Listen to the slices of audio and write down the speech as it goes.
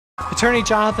Attorney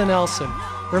Jonathan Elson,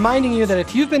 reminding you that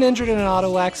if you've been injured in an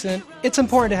auto accident, it's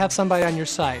important to have somebody on your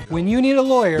side. When you need a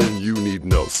lawyer, then you need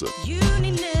Nelson.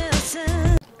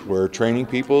 We're training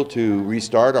people to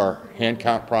restart our hand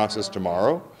count process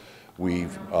tomorrow.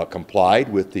 We've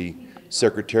complied with the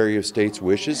Secretary of State's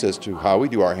wishes as to how we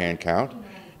do our hand count,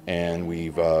 and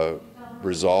we've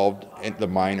resolved the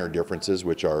minor differences,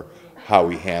 which are how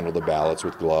we handle the ballots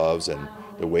with gloves and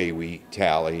the way we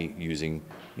tally using,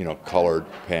 colored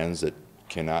pens that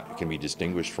can be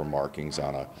distinguished from markings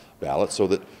on a ballot, so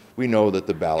that we know that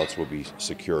the ballots will be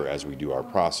secure as we do our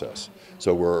process.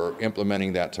 So we're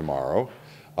implementing that tomorrow.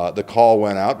 The call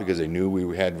went out because they knew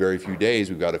we had very few days.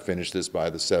 We've got to finish this by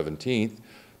the 17th,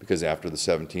 because after the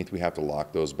 17th we have to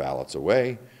lock those ballots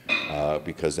away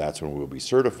because that's when we'll be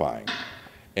certifying.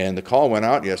 And the call went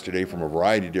out yesterday from a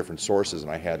variety of different sources,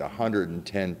 and I had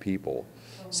 110 people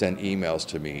send emails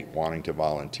to me wanting to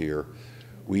volunteer.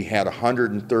 We had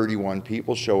 131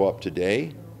 people show up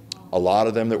today, a lot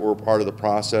of them that were part of the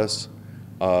process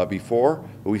before,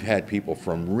 but we've had people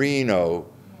from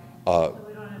Reno,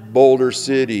 Boulder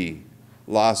City,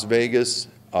 Las Vegas,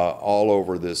 all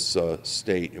over this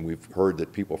state, and we've heard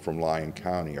that people from Lyon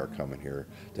County are coming here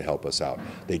to help us out.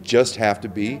 They just have to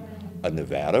be a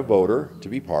Nevada voter to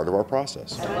be part of our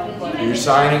process. You're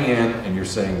signing in and you're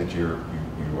saying that you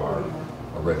are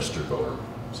a registered voter.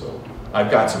 So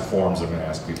I've got some forms I'm going to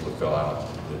ask people to fill out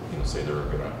that say they're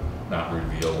going to not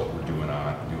reveal what we're doing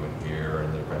here,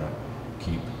 and they're going to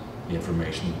keep the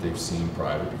information that they've seen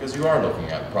private, because you are looking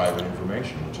at private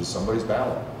information, which is somebody's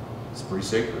ballot. It's pretty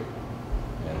sacred.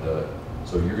 And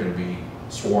so you're going to be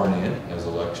sworn in as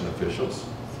election officials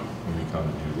when you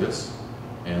come to do this,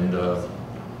 and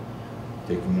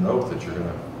taking an oath that you're going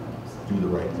to do the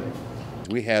right thing.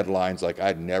 We had lines like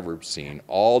I'd never seen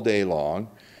all day long,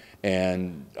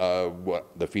 and what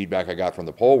the feedback I got from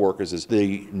the poll workers is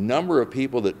the number of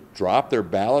people that dropped their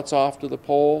ballots off to the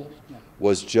poll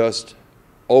was just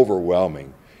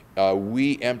overwhelming.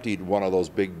 We emptied one of those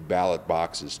big ballot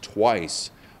boxes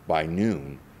twice by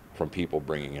noon from people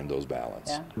bringing in those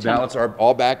ballots. Yeah. The ballots are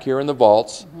all back here in the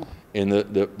vaults in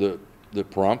the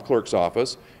Pahrump clerk's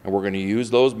office, and we're going to use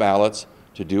those ballots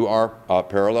to do our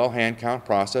parallel hand count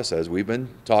process as we've been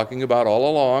talking about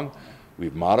all along.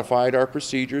 We've modified our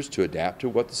procedures to adapt to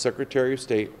what the Secretary of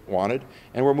State wanted,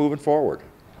 and we're moving forward.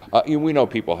 We know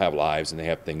people have lives and they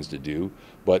have things to do,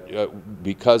 but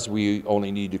because we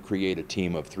only need to create a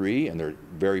team of 3 and they're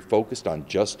very focused on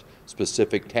just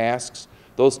specific tasks,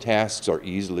 those tasks are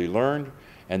easily learned,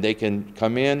 and they can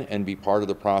come in and be part of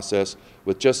the process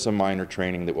with just some minor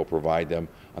training that will provide them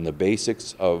on the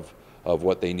basics of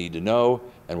what they need to know,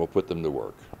 and we'll put them to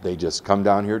work. They just come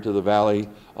down here to the Valley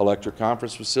Electric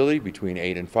Conference Facility between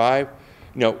 8 and 5.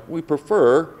 We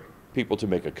prefer people to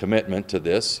make a commitment to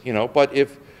this, but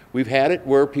if we've had it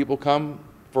where people come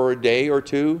for a day or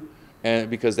two, and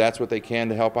because that's what they can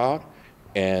to help out,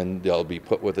 and they'll be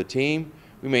put with a team.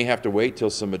 We may have to wait till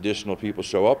some additional people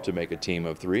show up to make a team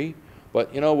of 3,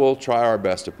 but we'll try our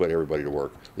best to put everybody to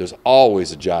work. There's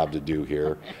always a job to do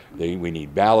here. We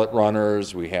need ballot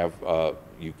runners. We have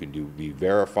you can be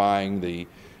verifying the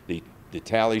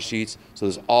tally sheets. So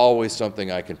there's always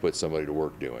something I can put somebody to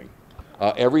work doing.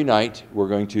 Every night we're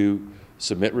going to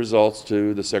submit results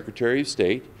to the Secretary of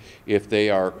State. If they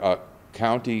are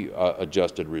county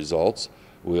adjusted results,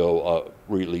 we'll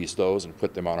release those and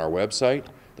put them on our website.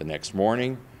 The next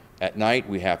morning, at night,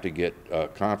 we have to get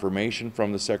confirmation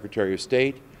from the Secretary of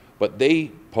State, but they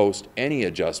post any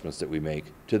adjustments that we make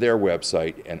to their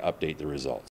website and update the results.